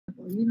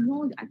You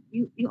know,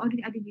 you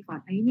already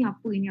identify. Ini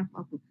apa, ini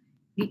apa.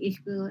 Ini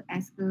H ke,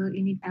 S ke,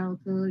 ini L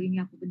ke,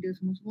 ini apa benda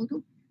semua tu.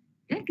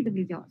 Dan kita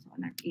boleh jawab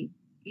soalan A.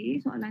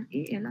 Soalan A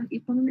ialah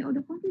economic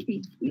order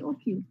quantity,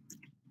 EOQ.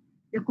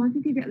 The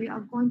quantity that we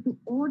are going to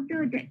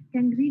order that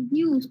can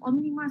reduce or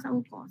minimize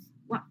our cost.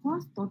 What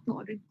cost? Total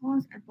ordering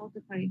cost and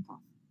total carrying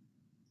cost.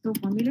 So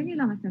formula ni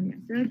lah macam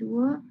biasa,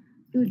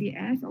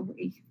 2ds over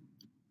H.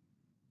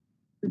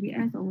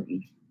 2ds over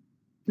H.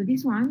 So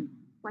this one,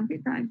 quantity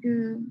tak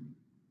ada,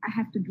 I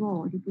have to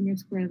draw dia punya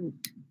square root.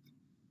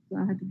 So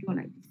I have to draw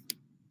like this.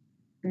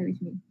 Bear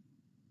with me.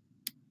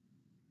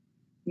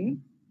 Okay.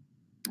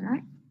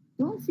 Alright.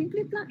 So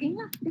simply plug in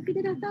lah.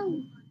 Kita dah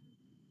tahu.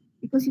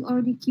 Because you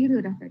already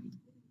kira dah tadi.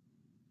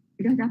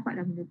 Dah dapat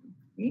dah benda tu.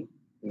 Okay.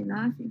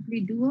 Ialah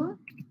simply 2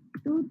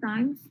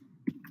 times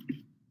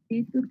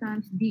A2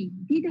 times D.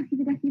 D dah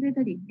kita dah kira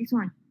tadi. This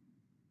one.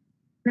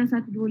 Plus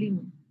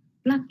 125.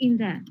 Plug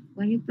in there.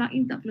 When you plug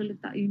in, tak perlu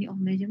letak unit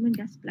of measurement.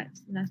 Just plug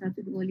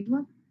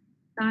 9125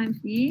 times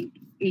the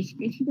H.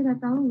 H kita dah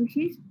tahu which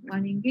is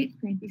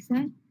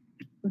RM1.20.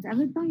 Because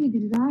every time you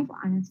derive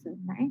an answer.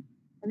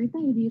 Every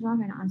time you derive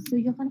an answer,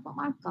 you akan dapat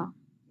markah.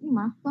 Ini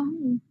markah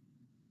ni.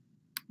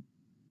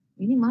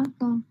 Ini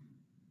markah.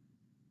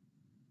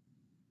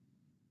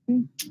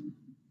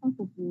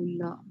 Apa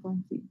pula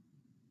konsep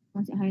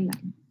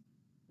highlight.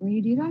 When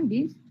you derive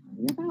this,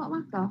 dia akan dapat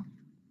markah.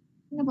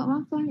 Dia dapat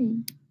markah ni.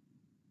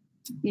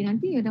 Okay,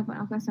 nanti dia dapat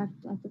markah 1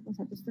 ataupun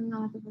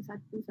 1.5 ataupun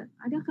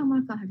 1. Ada akan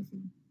markah di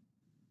sini.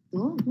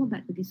 So, go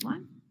back to this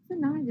one.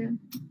 Senang aja.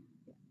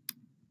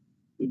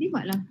 Jadi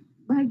buatlah.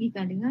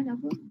 Bahagikan dengan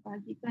apa?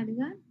 Bahagikan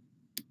dengan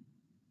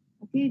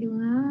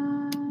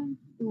dengan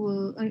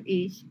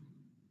 2H.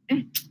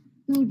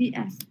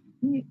 2DS.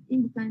 Ini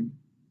bukan.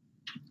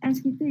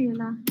 S kita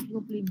ialah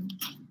 25.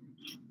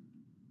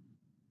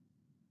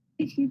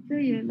 H kita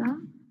ialah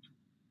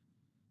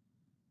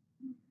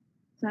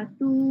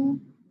 1.2.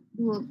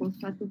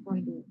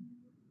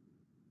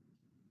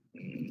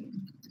 Okay.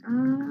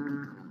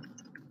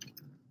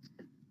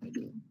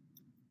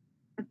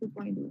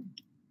 1.2.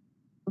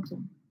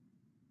 Kosong.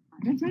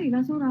 Dan carilah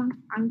seorang.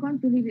 I'm going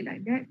to leave it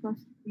like that because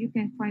you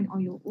can find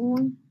on your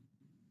own.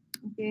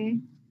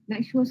 Okay.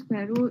 Make sure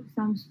square root.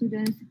 Some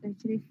students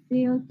actually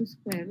fail to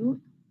square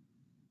root.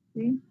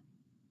 Okay.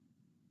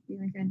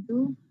 Okay, macam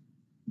tu.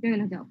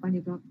 Janganlah jawapan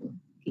dia berapa.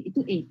 Okay,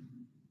 itu A.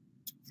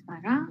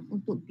 Sekarang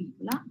untuk B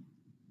pula.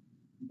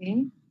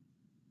 Okay.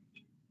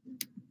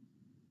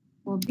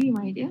 For B,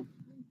 my dear.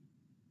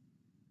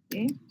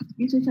 Okay.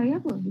 Dia suruh cari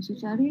apa? Dia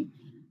suruh cari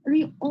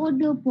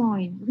reorder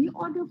point.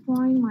 Reorder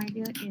point, my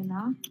dear,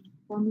 ialah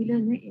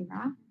formulanya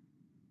ialah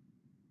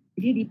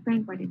dia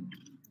depend pada ni.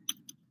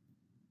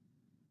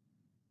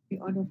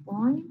 Reorder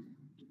point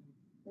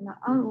ialah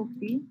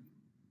ROP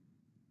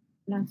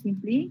ialah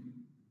simply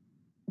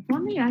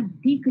formula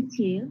D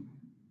kecil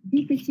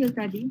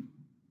tadi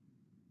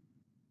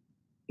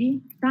D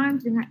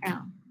times dengan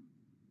L.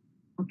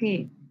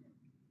 Okay.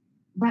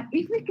 But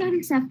if we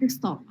carry safety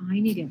stock,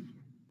 ini dia.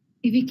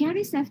 If we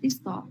carry safety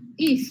stock,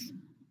 if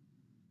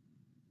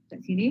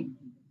kat sini,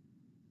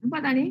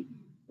 nampak tak ni?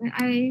 When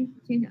I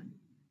change,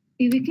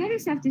 if we carry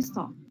safety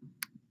stock,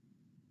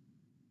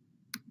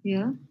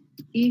 here,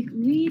 if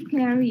we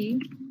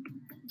carry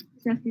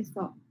safety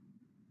stock,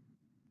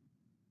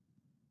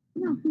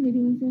 kenapa jadi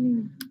macam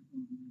ni?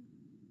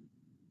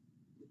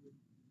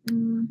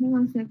 Hang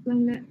on a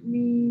second, let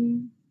me.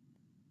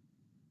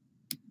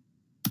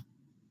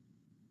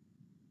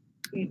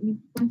 Okay, ni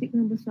konsep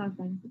kena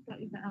besarkan. Kita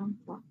tak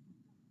nampak.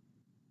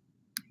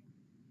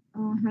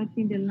 I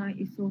think the line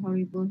is so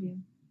horrible here.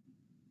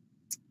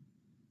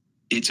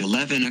 It's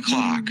 11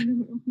 o'clock.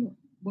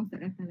 Boss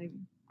tak datang lagi.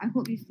 I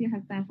hope you still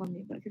have time for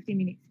me. Got 15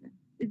 minutes.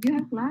 If you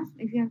have class,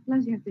 you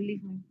have to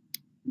leave me.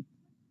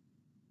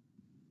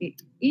 Okay.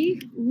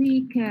 If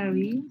we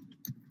carry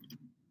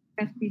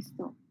safety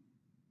stock,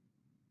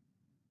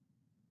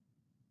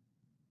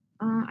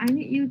 I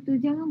need you to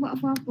jangan buat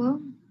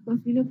apa-apa.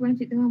 Because bila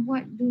pencik tengah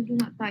buat, do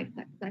not type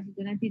kat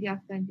situ. Nanti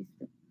dia akan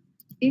disturb.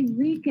 If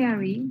we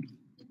carry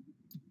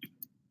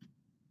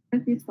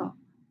safety stock,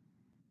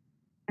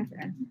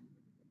 SS.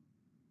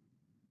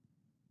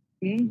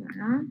 Okay,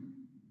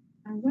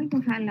 I'm going to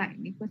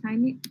highlight because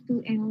I need to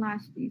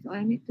enlarge this or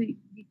I need to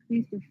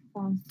decrease the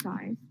font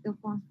size. The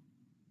font.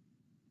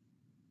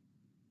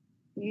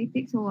 Okay, it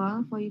takes a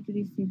while for you to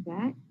receive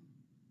that.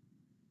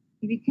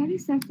 If you carry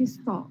safety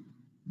stock,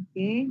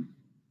 okay.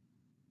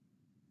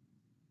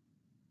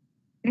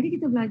 Jadi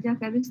kita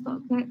belajar carry stock,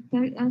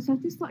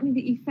 safety stock ni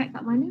di effect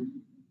kat mana?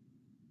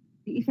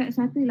 Di effect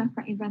satu ialah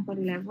kat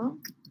inventory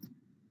level.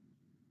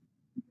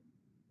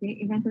 Okay,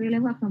 inventory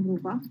level akan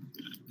berubah.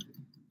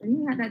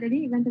 Ini ingat tak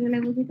tadi inventory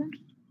level kita?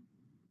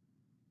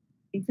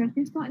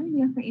 Safety stock ni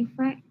dia akan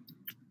effect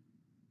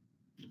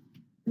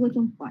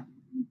 2/4.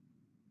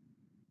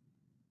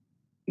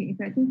 Okay,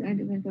 effect tu ada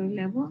inventory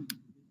level.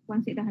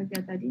 Konsep dah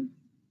ajar tadi.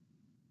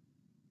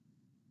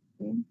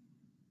 Okay.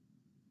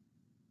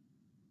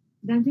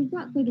 Dan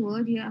juga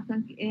kedua dia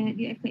akan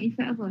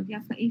effect apa?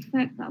 Dia akan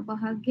effect kat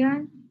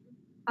bahagian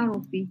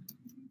ROP.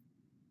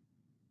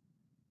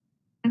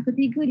 Yang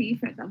ketiga di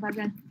efek kat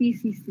bahagian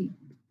TCC.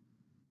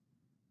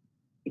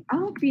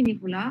 OP ni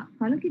pula,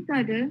 kalau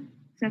kita ada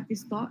safety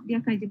stock,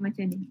 dia akan jadi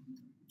macam ni.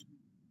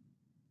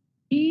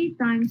 E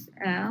times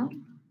L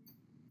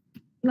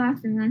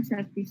plus dengan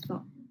safety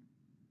stock.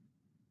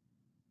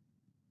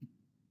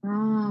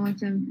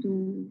 Macam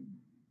tu.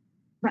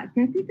 But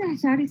kita dah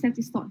cari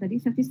safety stock tadi.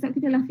 Safety stock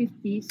kita lah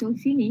 50. So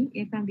sini,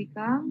 it akan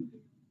become,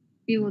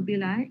 it will be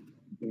like,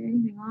 okay,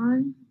 hang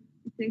on.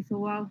 It takes a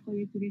while for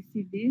you to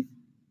receive this.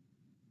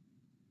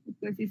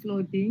 Because it's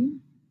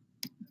loading.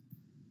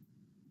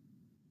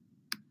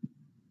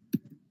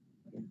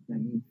 Dia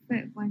akan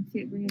effect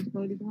pancit punya.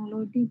 Kalau dia tengah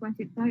loading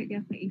pancit tarik,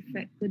 dia akan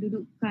effect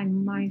kedudukan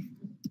mice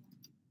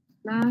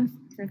plus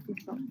safety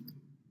stock.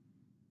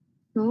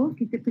 So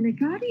kita kena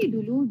cari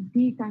dulu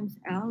D times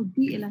L.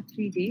 D ialah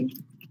 3 days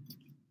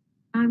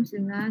times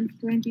dengan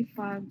 25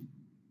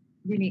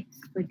 units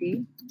per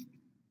day.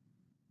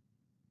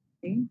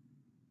 Okay.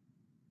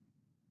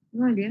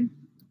 Tengok dia.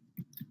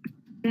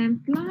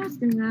 Dan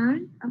plus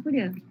dengan, apa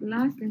dia?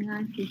 Plus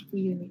dengan 50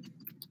 unit.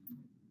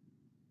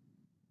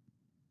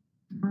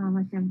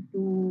 Macam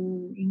tu.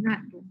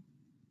 Ingat tu.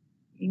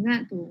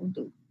 Ingat tu.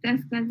 Untuk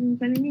test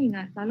kali ni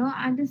ingat. Kalau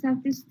ada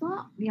safety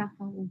stock, dia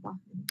akan ubah.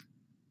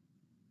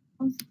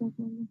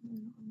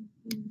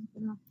 Astagfirullahaladzim.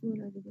 Kenapa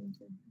lah dia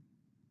macam tu?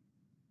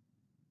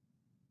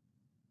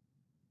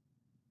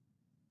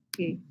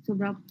 Okay. So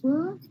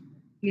berapa?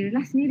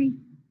 Kiralah sendiri.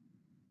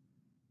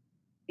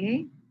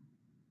 Okay.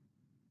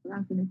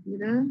 Seorang kena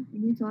kira.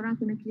 Ini seorang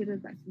kena kira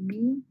kat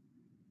sini.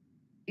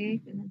 Okay.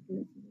 Kena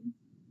kira sini.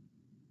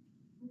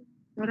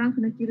 Seorang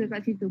kena kira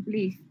kat situ,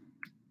 please.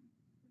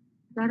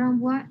 Sekarang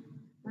buat.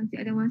 Nanti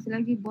ada masa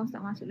lagi, bos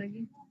tak masuk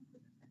lagi.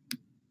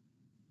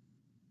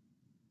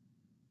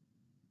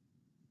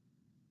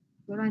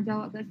 Seorang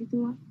jawab kat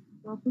situ.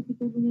 Berapa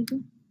kita punya tu?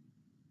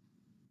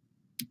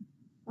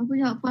 Apa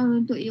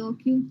jawapan untuk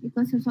EOQ?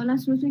 Because soalan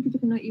seterusnya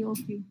kita kena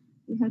EOQ.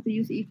 We have to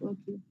use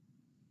EOQ.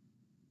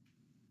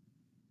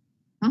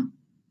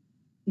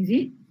 Is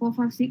it 4,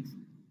 5, 6?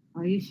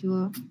 Are you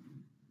sure?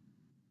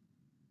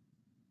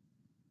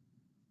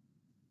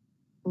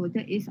 Oh,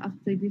 that is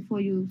after, before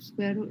you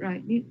square root,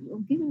 right? Give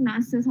an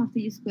answer after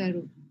you square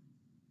root.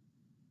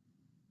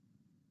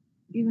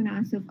 Give an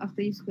answer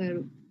after you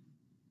square root.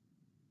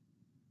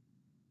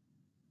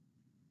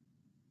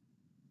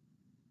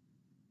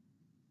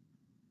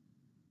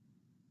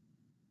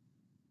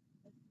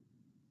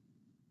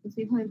 So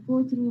if I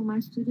go through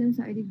my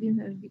students, I didn't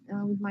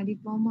with my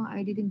diploma,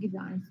 I didn't give the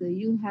answer.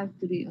 You have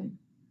to read.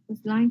 Because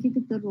line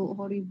kita teruk,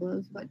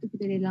 horrible. Sebab tu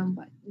kita dah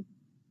lambat.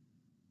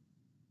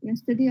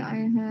 Yesterday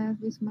I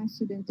have with my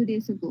student, 2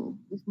 days ago,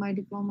 with my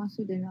diploma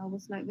student, I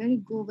was like very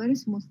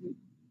smoothly.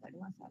 Tak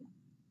ada masalah.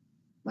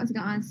 What's the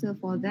answer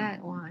for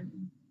that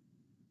one?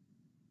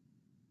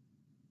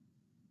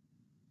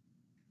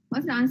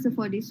 What's the answer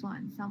for this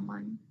one?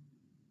 Someone.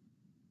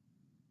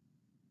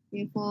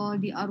 Okay, for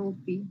the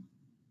ROP.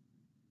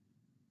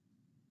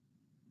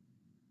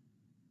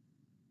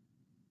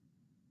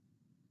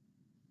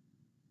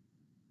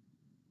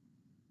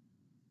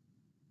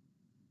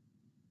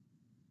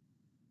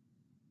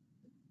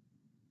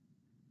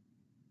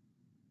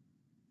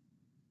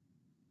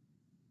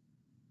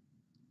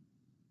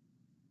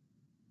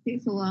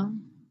 Takes a while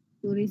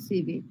to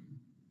receive it.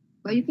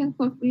 But you can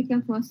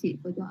proceed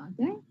for doa,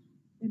 okay?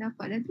 Dah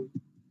dapat dah tu.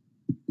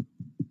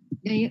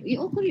 Dan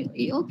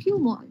EOQ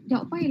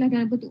jawapan ialah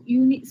dalam bentuk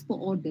units per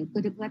order.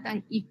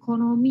 Perkataan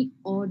economic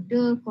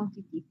order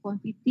quantity.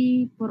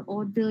 Quantity per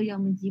order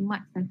yang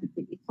menjimatkan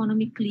kita.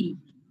 Economically,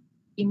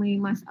 it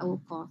must our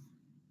cost.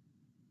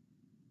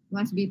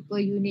 Must be per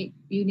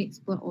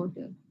units per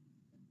order.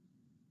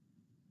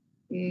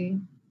 Okay.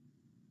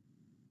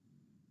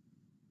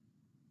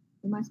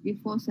 It must be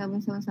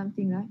 477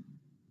 something, right?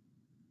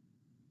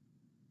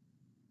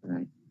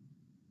 Right.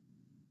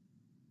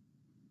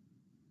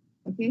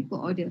 Okay,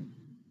 per order.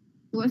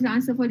 So what's the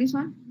answer for this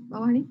one?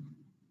 Bawah ni.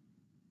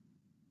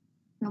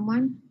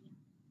 Someone?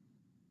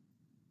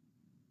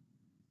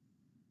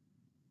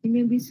 It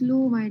may be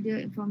slow, my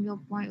dear, from your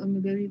point, or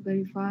maybe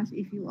very fast.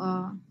 If you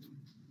are,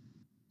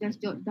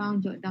 just jot down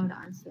the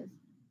answers.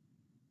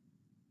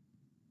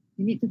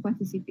 You need to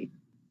participate.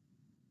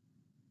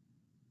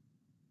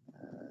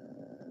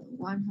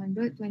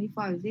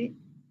 125, is it?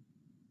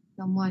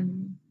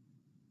 Someone.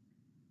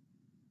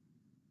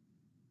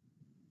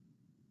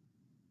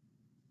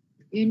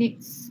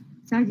 Units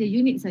saja,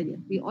 unit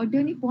saja. We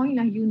order ni point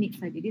lah unit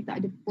saja. Dia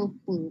tak ada per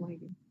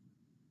dia.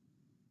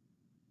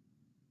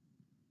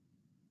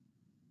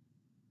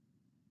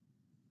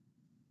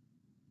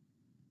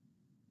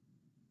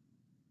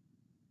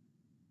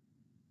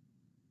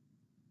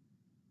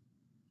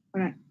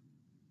 Alright.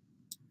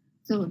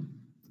 So,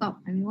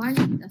 stop. Everyone,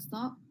 kita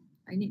stop.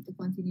 I need to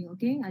continue,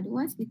 okay?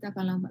 Otherwise, kita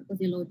akan lambat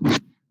because they loading.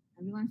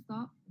 Everyone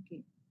stop.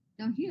 Okay.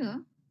 Now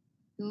here,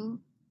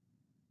 so,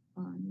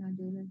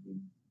 ada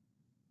lagi.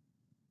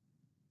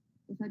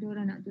 Terus ada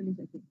orang nak tulis,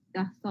 okay.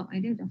 Dah stop,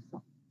 idea dah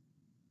stop.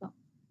 Stop.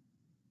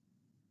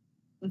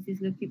 Because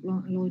it's keep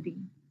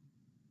loading.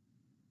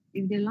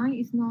 If the line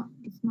is not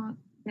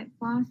that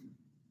fast,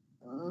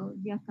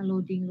 dia akan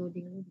loading.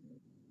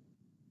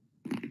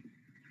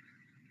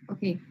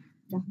 Okay,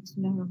 dah.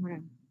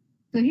 Bismillahirrahmanirrahim.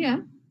 So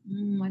here,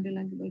 ada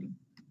lagi loading.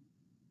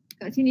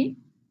 Kat sini,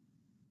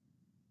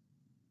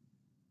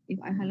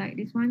 if I highlight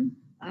this one,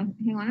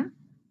 hang on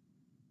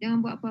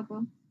jangan buat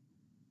apa-apa.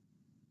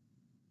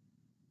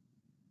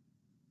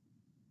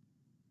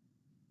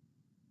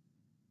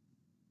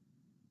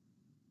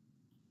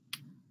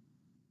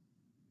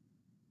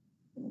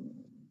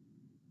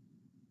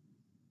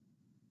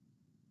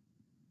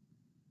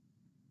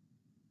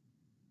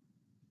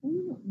 I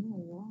don't know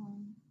why.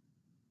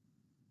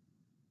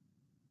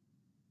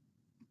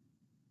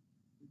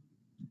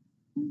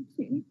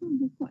 Cik ni kan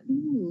buka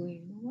dulu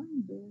no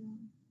wonder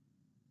lah.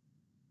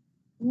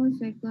 1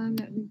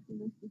 second, let me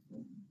close this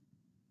one.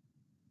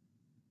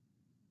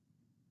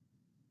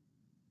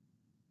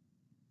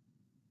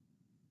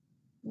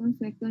 One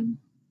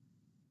second.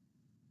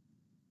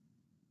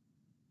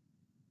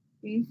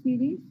 Can you see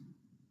this?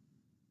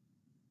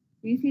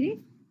 Can you see this?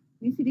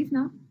 Can you see this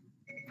now?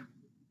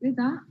 Boleh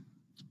tak?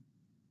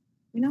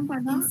 Boleh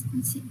nampak tak?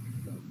 Yes,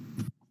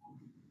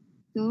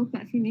 So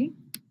kat sini,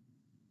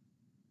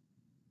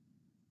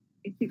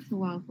 it takes a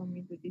while for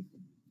me to do this.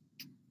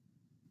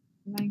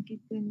 Line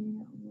kita ni,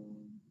 ya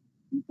Allah.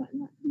 Ni tak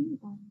nak ni.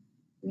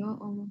 Ya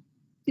Allah.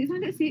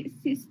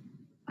 606.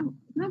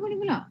 Kenapa ni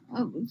pula?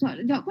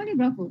 Jawapan ni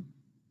berapa?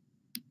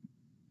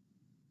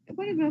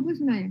 Jawapan ni berapa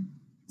sebenarnya?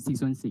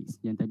 616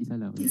 yang tadi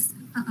salah. yes.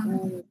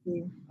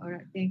 Okay.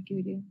 Alright, thank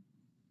you dear.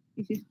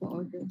 This is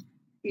for order.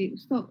 Okay,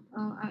 stop.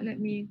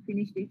 Let me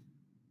finish this.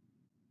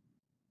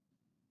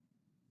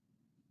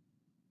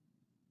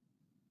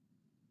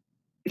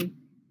 Okay.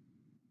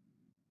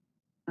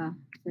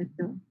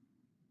 Settle.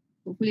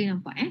 Hopefully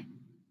nampak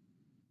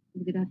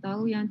Kita dah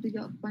tahu yang tu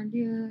jawapan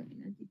dia.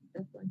 Nanti kita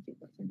akan cek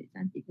buat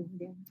cantik-cantik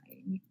kemudian. I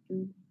need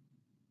to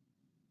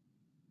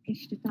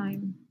catch the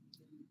time.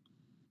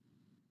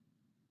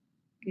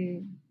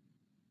 Okay.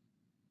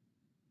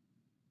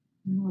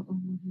 Ya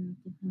Allah ya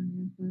Tuhan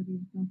ya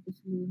Karim, tanpa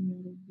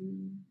seluruhnya Rabbi.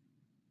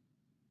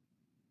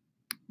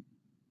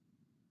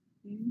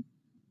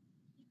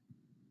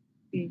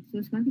 Okay, so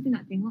sekarang kita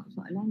nak tengok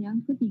soalan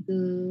yang ketiga.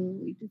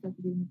 Itu siapa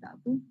dia minta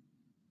apa?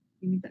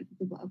 Dia minta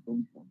kita buat apa?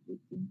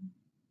 Computing.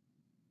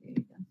 Okay,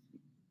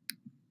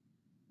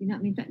 dia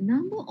nak minta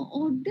number of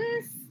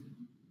orders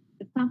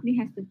the company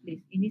has to place.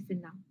 Ini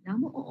senang.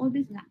 Number of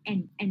orders nak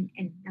N.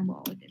 Number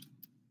of orders.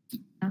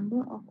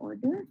 Number of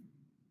orders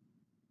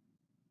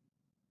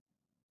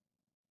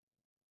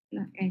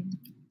lah N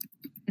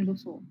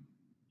besar.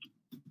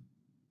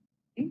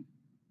 Okay.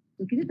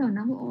 So kita tahu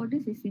number of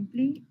orders is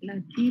simply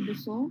lah D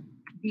besar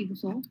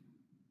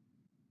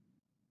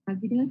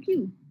bagi dengan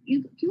Q.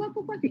 Q apa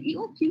quantity?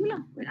 EOQ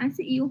lah. When I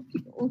say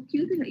EOQ, OQ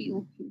tu lah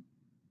EOQ.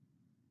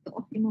 The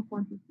optimal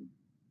quantity.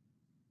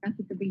 Dan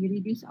kita bagi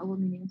reduce our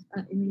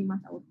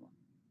minimize our cost.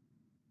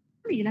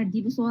 Boleh lah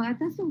D besar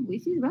atas tu.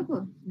 Which is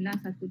berapa?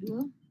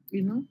 912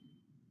 5.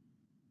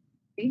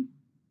 Okay.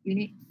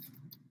 Unit.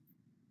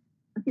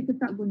 Kita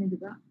tak guna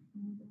juga.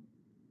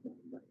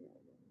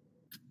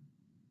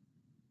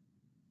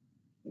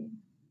 Okay.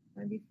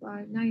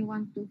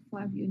 9125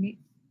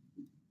 units.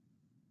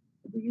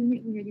 Satu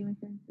unit pun jadi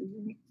macam 2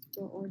 units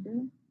per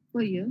order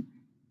per year.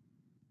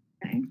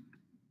 Okay.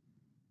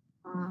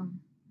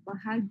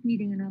 Bahagi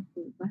dengan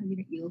apa? Bahagi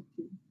dengan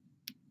EOQ.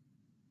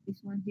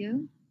 This one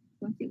here.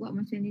 Encik buat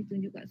macam ni,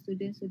 tunjuk kat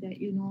student so that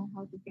you know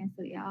how to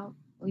cancel it out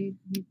or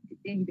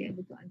then you be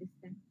able to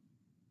understand.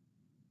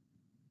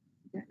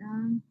 Sekejap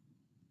lah.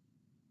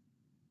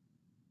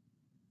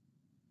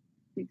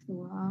 Takes a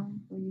while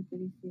for you to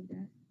receive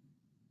that.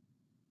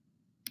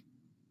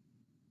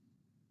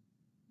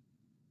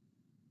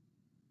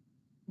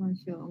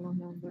 Masya Allah,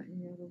 lambatnya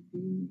ya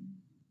Rabbi.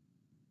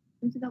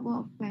 Saya tak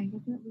bawa pen,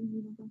 kata nak boleh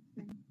guna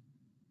pen.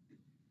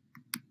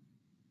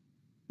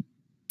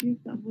 Dia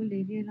tak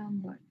boleh, dia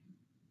lambat.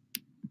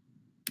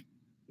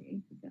 Okay,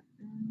 sekejap.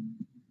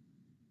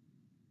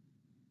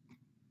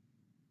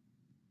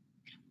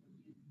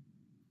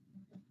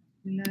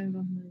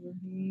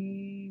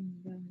 Bismillahirrahmanirrahim.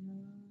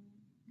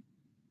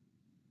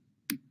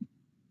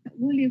 Tak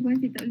boleh pun,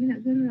 tak boleh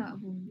nak gerak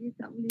pun. Dia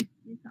tak boleh,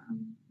 dia tak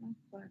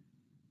dapat.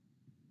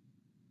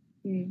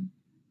 Okay.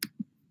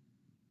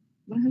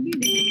 Bahagi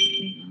dengan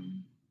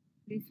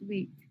please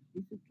wait.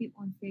 This will keep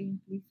on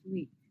saying please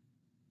wait.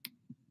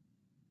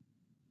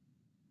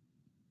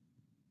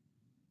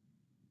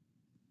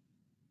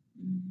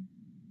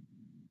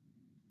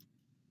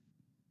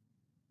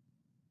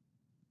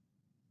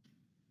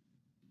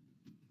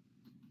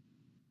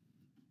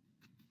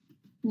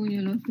 Oh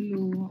yalah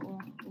slow. Oh,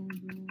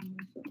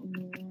 Masya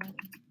Allah.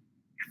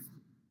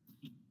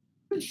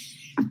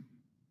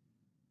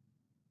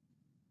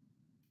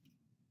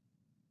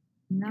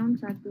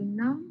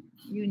 616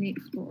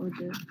 units per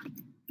order.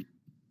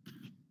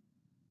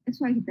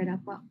 That's why kita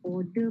dapat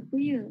order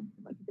per year.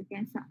 Sebab kita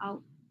cancel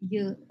out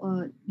year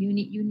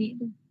unit-unit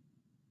tu.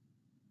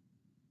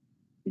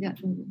 Sekejap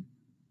tunggu.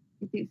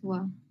 It takes a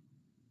while.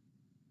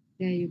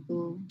 There you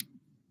go.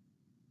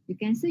 You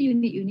cancel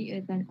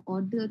unit-unit dan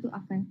order tu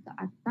akan ke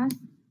atas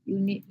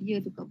unit year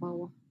tu kat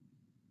bawah.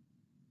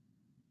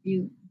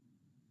 View.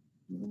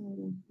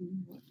 What's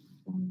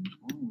going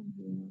on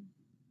here?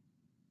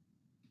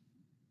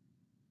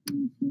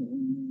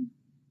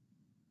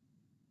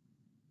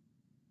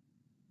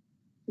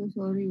 So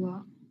sorry,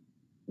 Wak.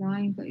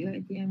 Line kat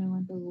UiTM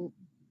memang teruk.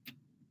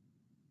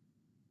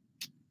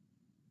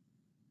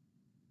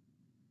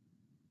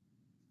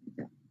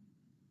 Sekejap.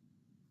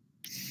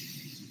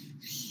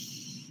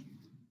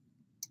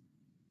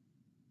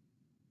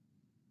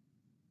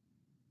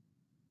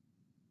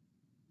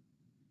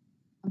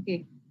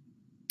 Okay.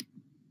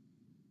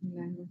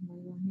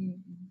 Bismillahirrahmanirrahim.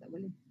 Tak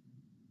boleh.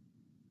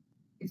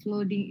 It's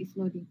loading,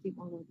 keep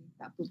on loading.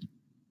 Tak apa.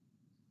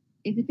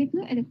 If you take a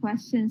look at the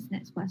questions,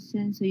 next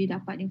question, so you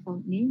dapat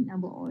inform ni,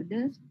 number of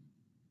orders.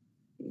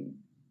 Okay.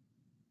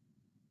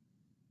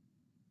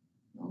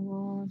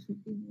 Oh,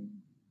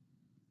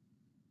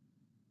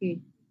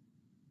 okay.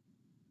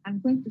 I'm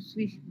going to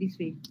switch this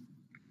way.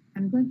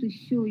 I'm going to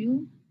show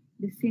you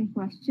the same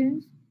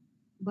questions,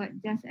 but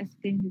just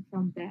explain it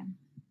from there.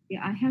 Okay,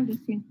 I have the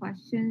same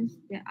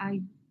questions that I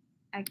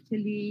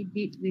actually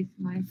did with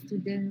my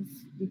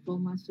students,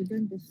 diploma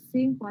students. The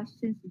same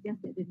questions, just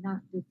that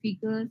the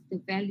figures,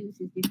 the values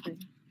is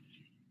different.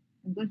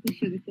 I'm going to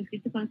show because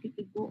kalau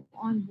kita go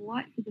on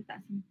buat, kita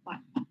tak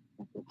sempat.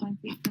 Takut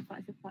nanti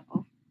cepat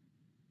off.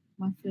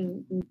 Masa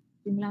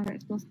jumlah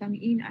rectors coming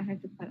in, I have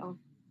to cut off.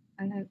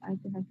 I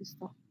have to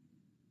stop.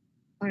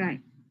 Alright,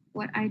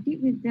 what I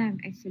did with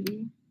them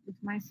actually, with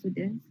my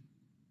students,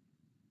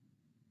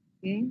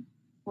 okay,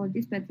 for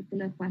this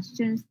particular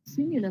questions,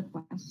 similar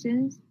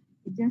questions,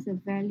 it's just the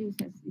values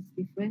that is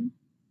different.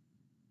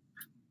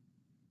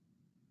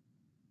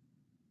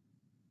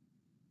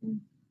 Can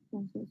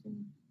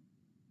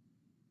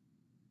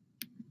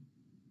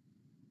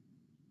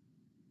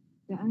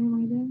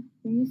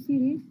you see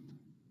this?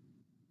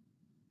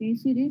 Can you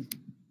see this?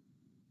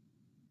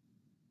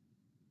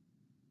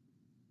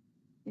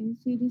 Can you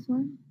see this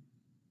one?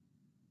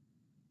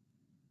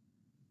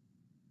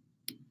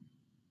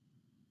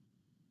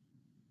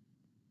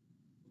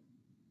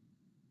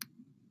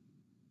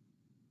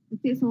 It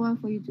takes a while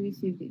for you to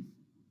receive this.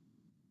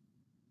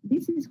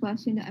 This is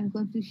question that I'm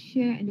going to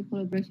share in the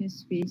collaboration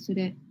space so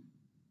that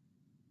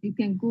you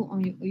can go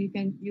on your, you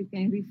can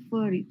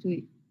refer it to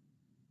it,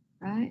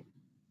 right?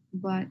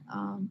 But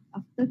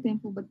after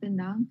tempo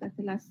bertenang,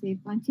 katalah say,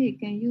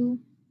 Pancik, can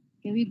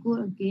we go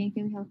again?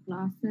 Can we have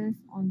classes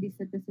on this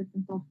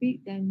certain topic?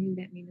 Then you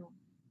let me know.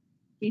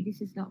 Okay, this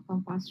is not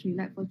compulsory.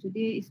 Like for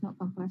today, it's not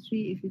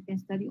compulsory. If you can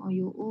study on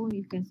your own,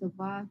 you can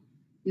survive,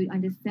 you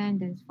understand,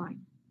 then it's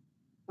fine.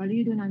 Kalau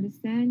you don't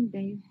understand,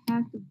 then you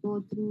have to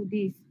go through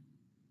this,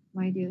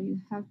 my dear. You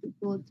have to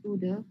go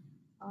through the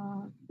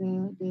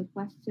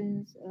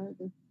questions.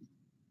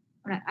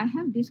 Alright, I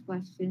have these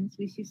questions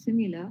which is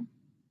similar.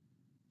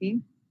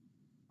 Okay,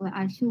 well,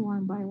 I show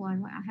one by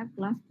one. I have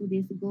class 2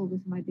 days ago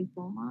with my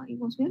diploma. It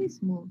was very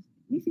smooth.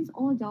 This is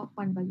all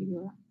jawapan bagi dia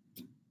orang.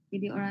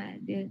 Jadi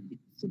orang, the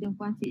student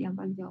Pancik yang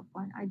bagi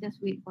jawapan. I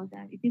just wait for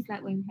them. It is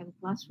like when we have a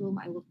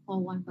classroom, I will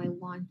call one by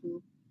one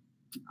to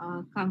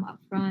come up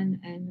front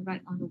and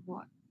write on the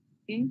board.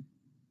 Okay,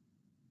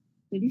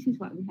 so this is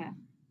what we have.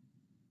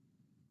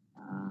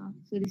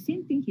 So the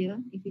same thing here,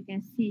 if you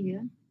can see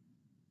here,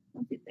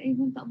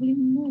 even tak boleh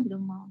move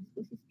the mouse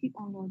because it keep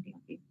on loading.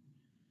 Okay.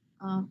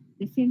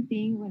 The same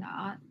thing when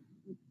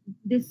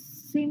the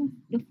same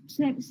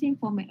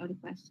format of the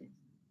questions.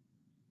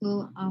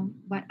 So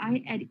but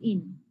I add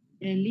in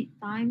the lead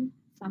time.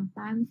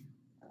 Sometimes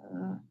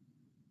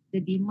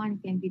the demand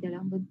can be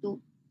dalam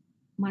bentuk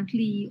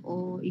monthly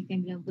or it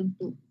can be dalam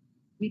bentuk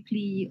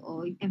weekly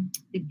or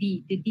the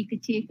D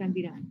kecil can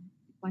be dalam.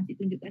 Pancik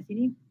tunjuk kat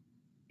sini.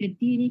 The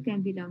D ni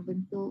can be dalam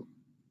bentuk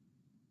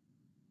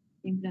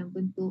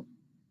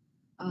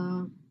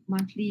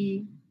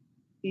monthly,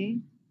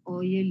 okay,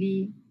 or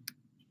yearly,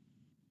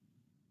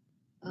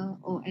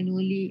 or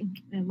annually,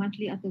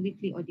 monthly atau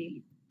weekly or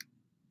daily.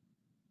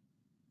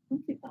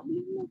 Pancik tak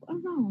boleh move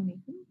around ni.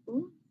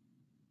 Kenapa?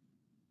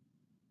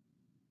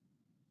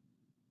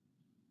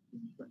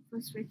 Got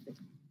frustrated.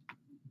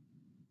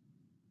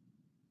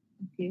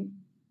 Okay,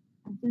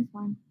 I just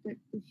wanted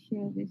to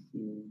share with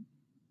you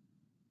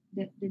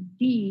that the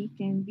D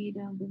can be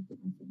dalam bentuk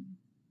macam ni.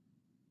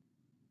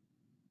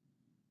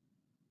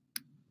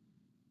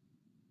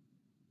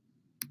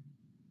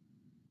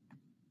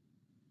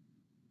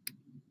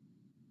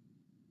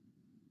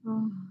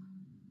 Oh,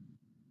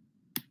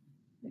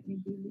 let me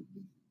delete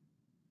this.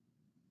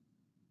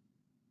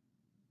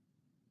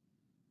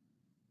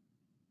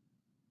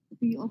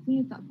 Tapi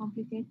opennya tak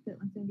complicated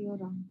macam dia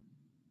orang.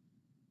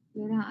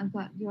 Dia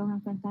orang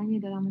akan tanya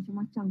dalam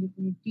macam-macam. Dia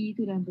punya D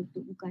tu dalam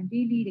bentuk bukan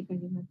daily, dia akan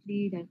jadi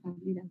monthly dan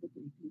family dalam bentuk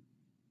weekly.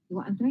 So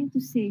what I'm trying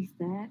to say is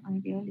that, my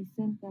dear,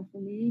 listen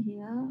carefully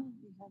here.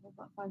 We have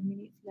about 5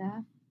 minutes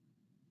left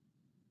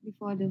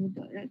before the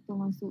director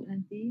masuk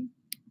nanti.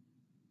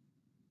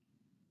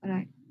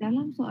 Alright,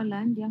 dalam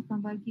soalan dia akan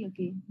bagi,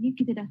 okay, ni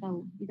kita dah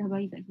tahu, dia dah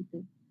bagi kat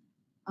kita.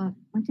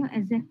 Macam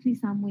exactly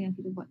sama yang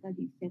kita buat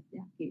tadi.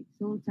 Okay,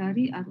 so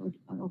cari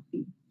ROP.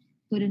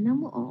 So the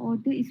number of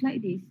order is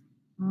like this.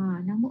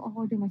 Number of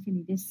order macam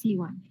ni, the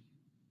C1.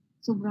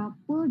 So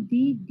berapa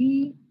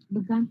di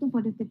bergantung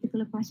pada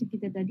particular question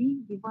kita tadi,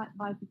 divide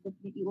by kita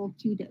punya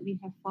EOQ that we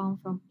have found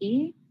from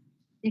A,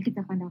 yang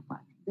kita akan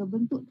dapat. The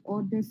bentuk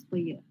orders per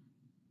year.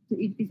 So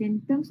if it's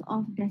in terms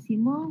of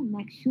decimal,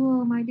 make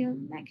sure my dear,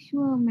 make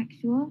sure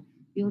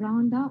you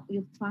round up,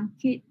 you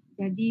truncate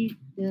jadi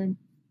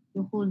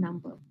the whole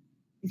number.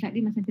 It's like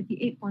macam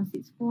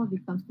 38.64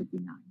 becomes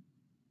 39.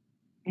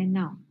 And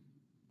now,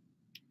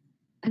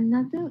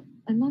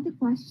 another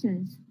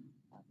questions,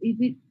 if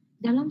it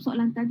dalam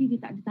soalan tadi dia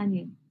tak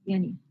ditanya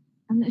yang ni.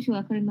 I'm not sure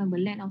I can remember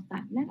length of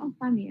time. Length of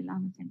time ialah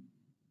macam ni.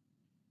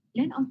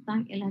 Length of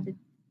time ialah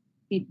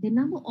the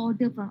number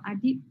order from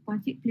Adib,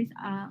 Puancik please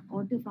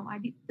order from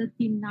Adib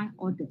 39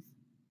 orders.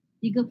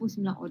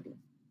 39 orders.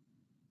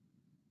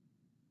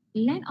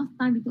 Length of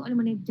time itu oleh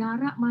mana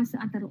jarak masa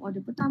antara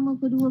order pertama,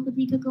 kedua,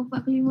 ketiga,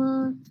 keempat,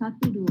 kelima,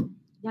 1, 2.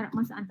 Jarak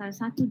masa antara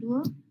 1,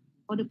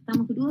 2, order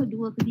pertama, kedua,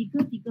 2,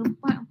 ketiga, 3,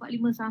 4, 4,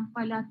 5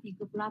 sampailah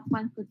 38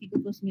 ke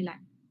 39.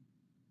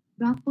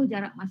 Berapa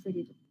jarak masa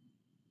dia tu?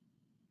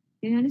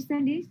 Can you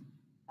understand this?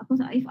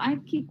 If I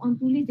keep on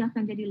tulis, dia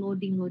akan jadi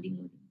loading.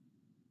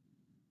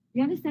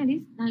 You understand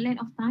this? Now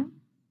length of time?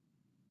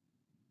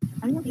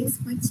 Are you okay?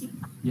 Yes, Pakcik.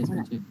 Yes,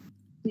 Pakcik.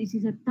 So this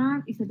is a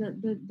time, it's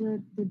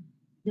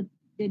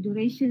the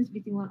durations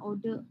between one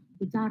order,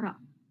 the jarak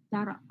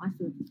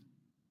masa tu.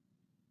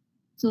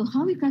 So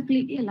how we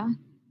calculate ialah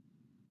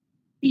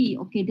T.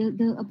 Okay,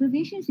 the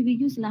abbreviations we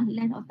use lah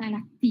length of time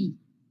lah T.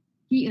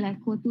 T ialah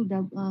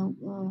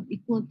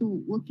equal to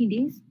working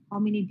days, how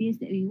many days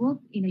that we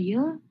work in a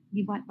year,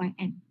 divide by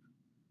N.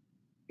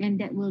 Then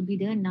that will be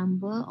the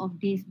number of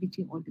days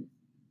between orders.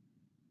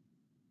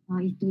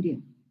 Itu dia.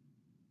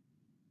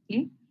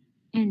 Okay.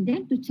 And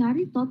then to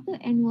cari total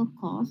annual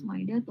cost,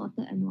 my dear,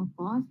 total annual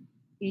cost,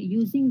 okay,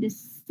 using the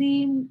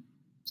same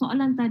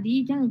soalan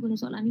tadi, jangan guna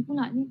soalan ni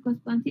pula ni, because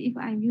if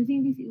I'm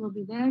using this, it will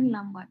be very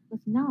lambat.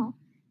 Because now,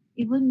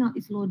 even now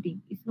it's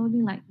loading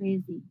like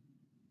crazy.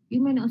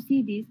 You may not see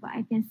this, but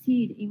I can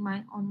see it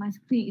on my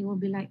screen. It will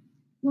be like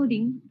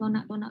loading,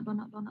 donut.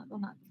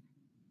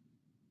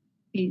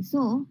 Okay,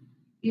 so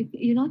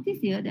you notice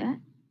here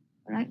that,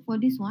 right, for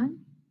this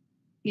one,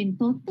 in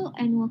total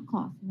annual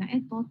cost.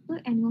 Total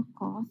annual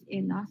cost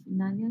ialah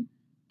sebenarnya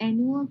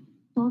annual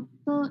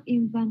total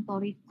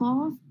inventory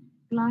cost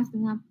plus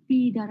dengan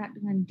P darab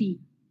dengan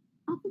D.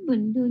 Apa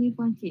benda ni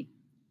Puancik?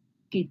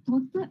 Okay,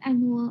 total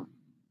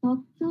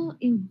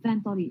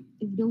inventory.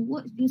 If the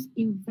word use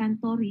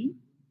inventory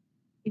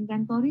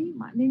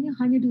maknanya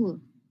hanya dua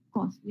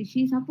cost, which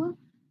is apa?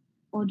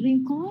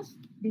 Ordering cost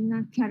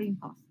dengan carrying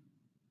cost.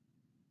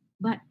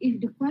 But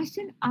if the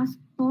question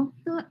asks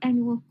total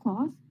annual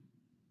cost,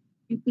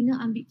 you kena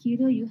ambil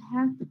kira, you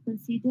have to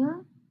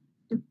consider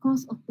the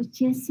cost of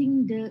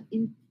purchasing the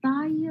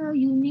entire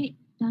unit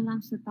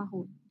dalam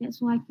setahun. That's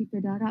why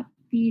kita darab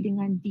P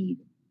dengan D.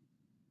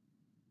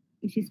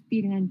 Which is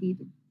P dengan D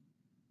tu.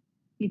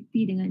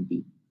 P dengan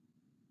D.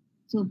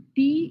 So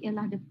P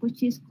ialah the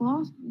purchase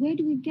cost. Where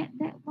do we get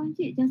that one?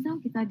 Just now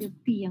kita ada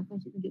P yang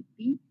Puancik tunjuk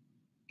P.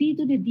 T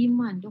tu the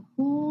demand, the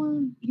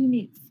whole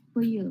units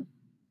per year.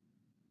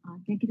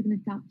 Dan kita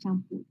kena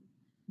campur.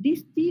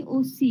 This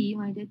TOC,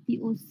 the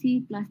TOC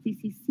plus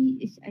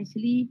TCC is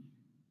actually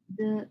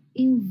the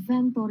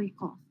inventory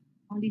cost.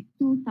 Only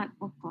two type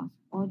of cost,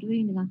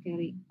 ordering dengan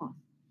carrying cost.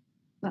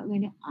 But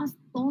when they ask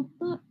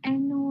total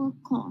annual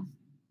cost,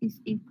 is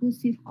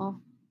inclusive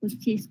of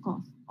purchase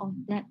cost of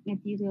that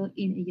material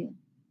in a year.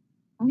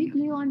 Are we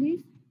clear on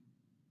this?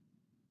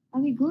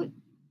 Are we good?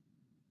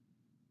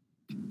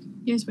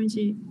 Yes,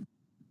 Pakcik.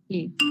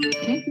 Okay.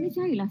 Then kita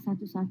carilah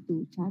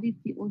satu-satu. Cari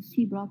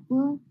TOC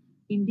berapa.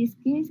 In this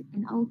case,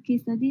 in our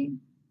case tadi,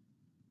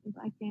 if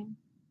I can't,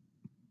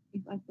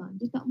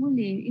 dia tak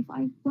boleh. If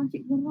I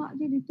Puancik gerak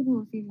je, dia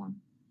terus hilang.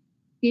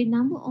 Okay,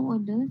 number of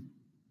orders.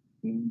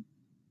 Okay.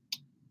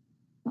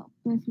 Tak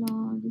press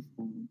lah this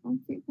time.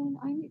 Puancik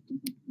kan, I need to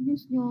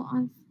use your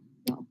answer.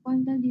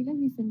 Jawapan tadi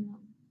lagi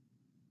senang.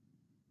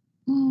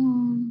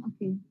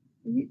 Okay.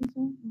 Is it this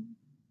one?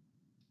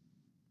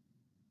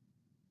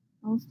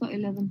 I'll start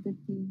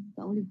 11:30.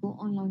 Tak boleh go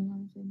on lah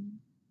macam ni.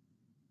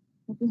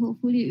 Tapi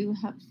hopefully it will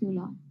help you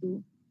lah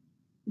to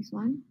this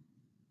one.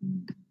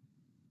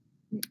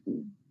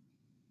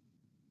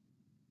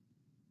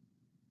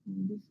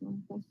 This one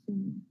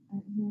question.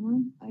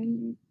 I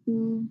need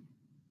to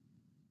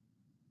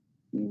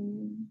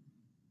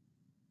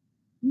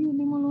you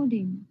memang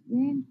loading.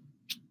 Then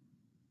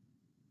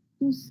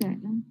too sad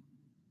lah.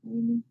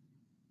 Ini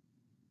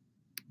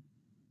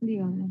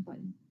clear nampak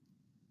ni.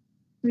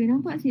 Okay,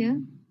 nampak saya.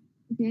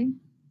 Okay.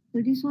 So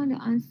this one the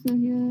answer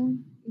here.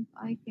 If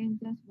I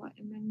can just buat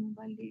amendment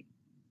balik.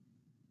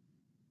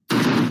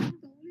 Tak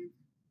boleh.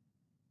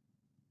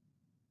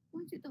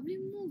 Puancik tak boleh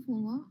move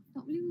pun.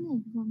 Tak boleh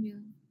move from here.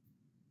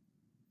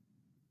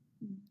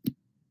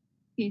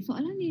 Okay,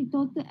 soalan ni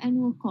total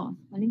annual cost.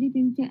 Mana dia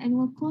tengok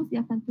annual cost,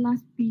 dia akan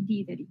plus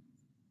PD tadi.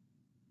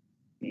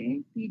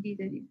 Okay, PD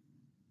tadi.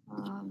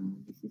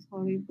 This is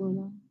horrible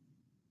lah.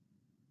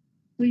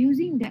 So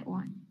using that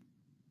one,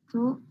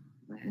 so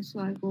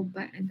I go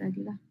back and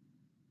tadi lah.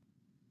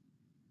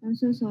 I'm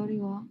so sorry,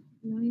 Wak.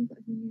 Lain kat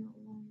sini, ya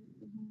Allah. Ya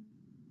Tuhan.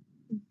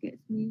 It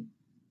gets me.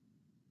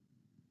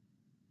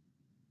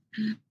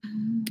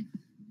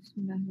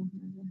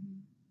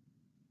 Bismillahirrahmanirrahim.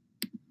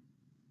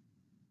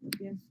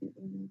 Biasa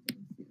Allah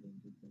tak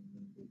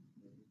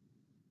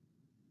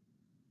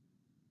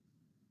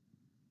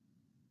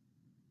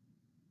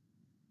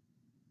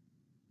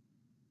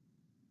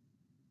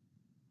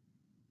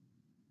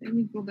Let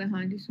me go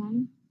behind this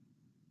one.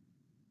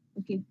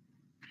 Okay,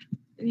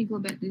 let me go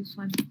back to this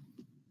one.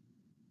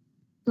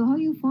 So how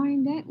you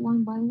find that?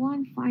 One by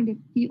one, find the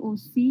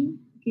POC.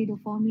 Okay, the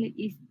formula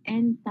is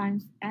N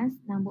times S,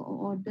 number of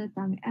order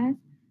times S.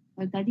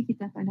 Kalau tadi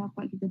kita akan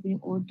dapat kita punya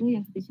order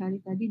yang kita cari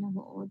tadi,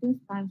 number of orders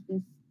times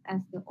this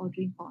as the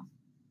ordering cost.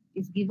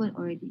 It's given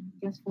already.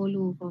 Just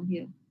follow from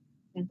here.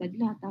 Yang tadi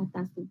lah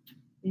atas-atas tu.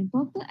 In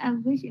total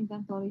average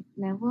inventory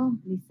level,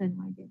 listen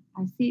my dear.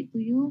 I said to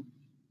you,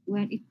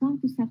 when it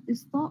comes to safety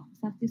stock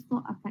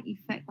akan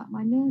effect kat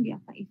mana? Dia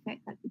akan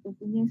effect kat kita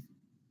punya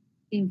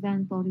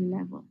inventory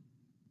level.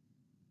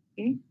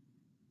 Okay.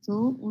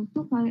 So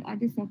untuk kalau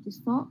ada safety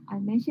stock,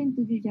 I mentioned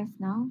to you just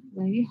now,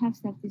 when we have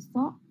safety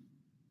stock,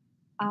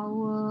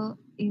 our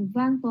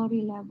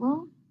inventory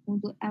level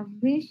untuk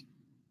average,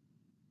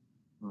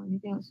 ni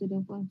tengok sudah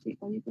pun cik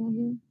kalau tengok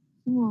je,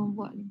 semua orang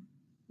buat ni.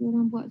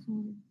 Orang buat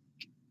semua ni.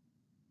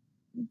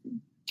 Okay.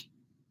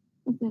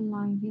 But the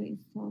line here is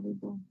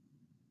horrible.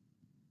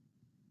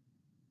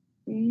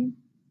 Okay.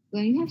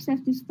 When you have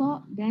safety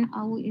stock, then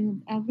our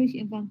average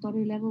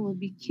inventory level will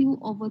be Q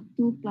over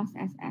 2 plus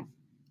SS.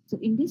 So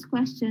in these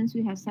questions,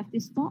 we have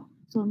safety stock.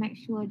 So make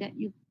sure that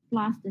you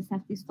plus the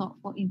safety stock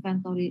for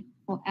inventory,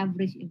 for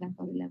average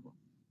inventory level.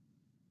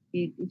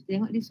 Okay, if you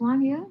tengok this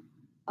one here,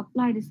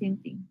 apply the same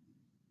thing.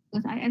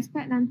 Because I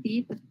expect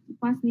nanti,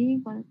 lepas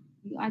ni,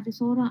 you ada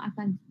seorang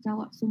akan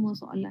jawab semua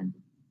soalan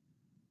tu.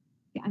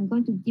 Okay, I'm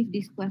going to give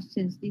these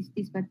questions,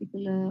 this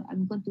particular,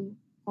 I'm going to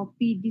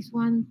copy this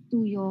one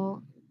to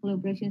your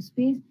collaboration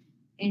space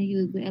and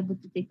you will be able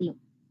to take a look.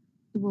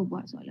 Cuba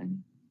buat soalan ni.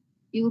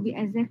 It will be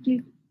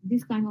exactly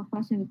this kind of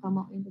question will come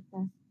out in the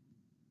test.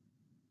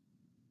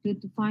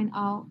 To find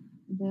out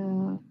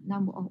the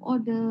number of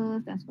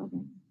orders dan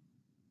sebagainya.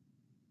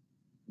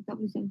 Tak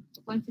boleh,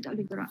 kunci tak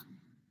boleh gerak.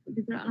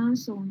 Boleh gerak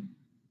langsung.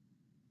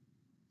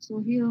 So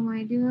here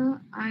my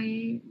dear,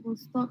 I will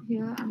stop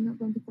here. I'm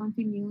not going to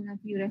continue,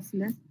 nanti you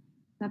restless.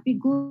 Tapi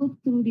go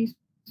through this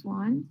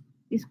one,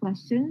 these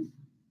questions,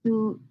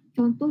 to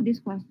contoh these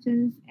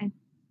questions and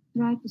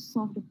try to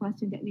solve the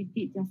question that we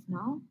did just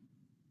now.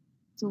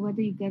 So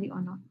whether you get it or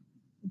not.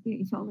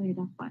 Okay, insyaAllah you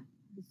dapat.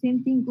 The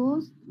same thing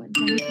goes, but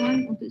this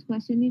one untuk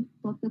question ni,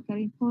 total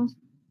carrying cost.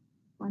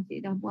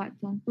 Cik dah buat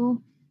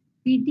contoh.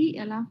 PD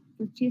ialah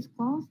purchase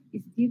cost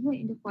is given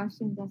in the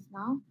question just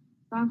now.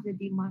 Times the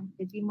demand,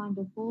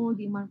 the whole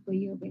demand per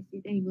year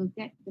basis. Then you will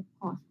get the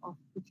cost of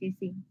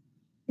purchasing.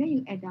 Then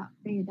you add up,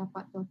 then you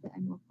dapat total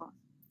annual cost.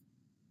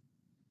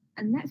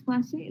 And next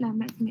question ialah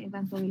maximum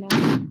inventory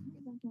level.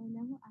 Inventory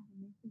level I have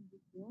mentioned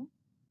before.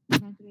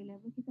 Inventory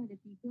level kita ada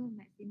 3,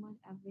 maximum,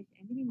 average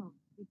and minimum.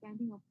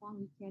 Depending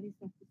upon we carry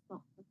safety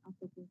stock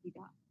ataupun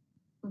tidak.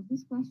 Because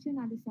this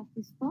question ada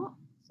safety stock,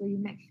 so you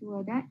make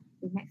sure that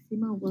the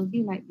maximum will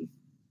be like this.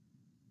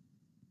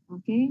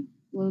 Okay,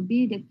 will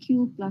be the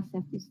Q plus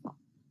safety stock.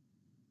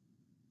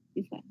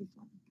 It's like this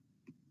one.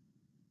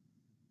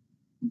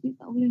 Okay,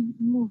 tak boleh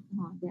move.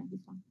 There,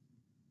 this one.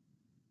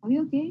 Are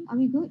we okay? Are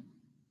we good?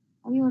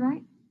 Are we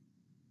alright?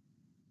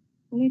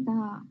 Boleh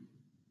tak?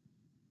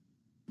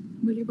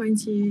 Boleh Puan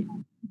Cik.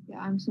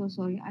 Yeah, I'm so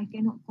sorry. I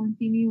cannot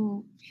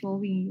continue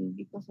showing you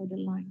because of the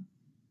line.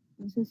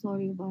 I'm so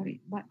sorry about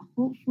it. But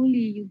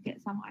hopefully you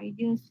get some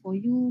ideas for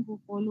you who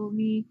follow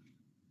me.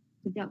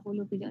 Kejap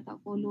follow, kejap tak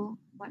follow.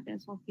 But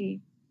that's okay.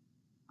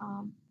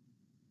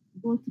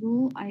 Go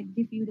through. I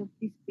give you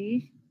this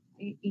page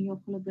in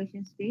your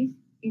collaboration space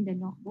in the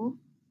notebook.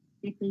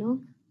 Take a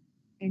look.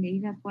 And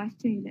if you have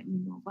questions, you let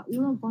me know. But we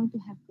are going to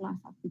have class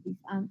after this.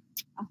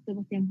 After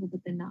the tempo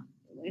betenang.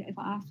 If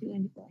I ask you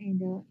in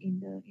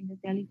the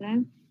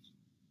Telegram,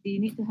 do you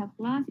need to have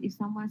class? If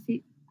someone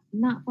said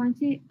nak Puan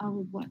Cik, I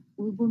will buat.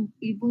 We won't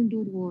even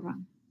do 2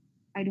 orang.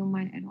 I don't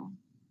mind at all.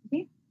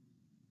 Okay?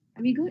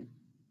 Are we good?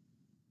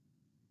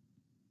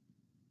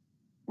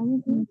 Are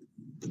we good?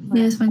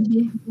 Yes, Puan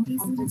Cik.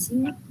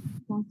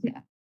 Puan Cik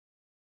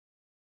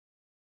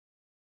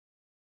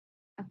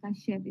akan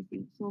share with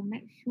you. So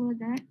make sure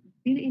that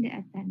fill in the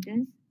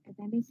attendance.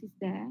 Attendance is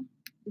there.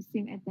 The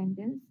same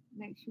attendance.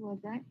 Make sure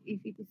that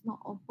if it is not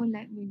open,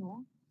 let me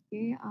know.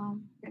 Okay.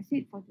 That's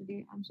it for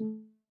today. I'm so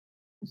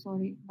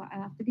sorry, but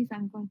after this,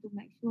 I'm going to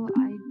make sure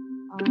I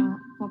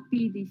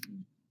copy this.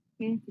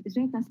 Okay. Kita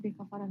sudah tasbih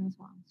kafaran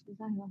semua.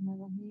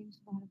 Bismillahirrahmanirrahim.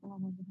 Subhanallah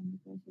wa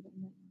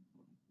bihamdihi.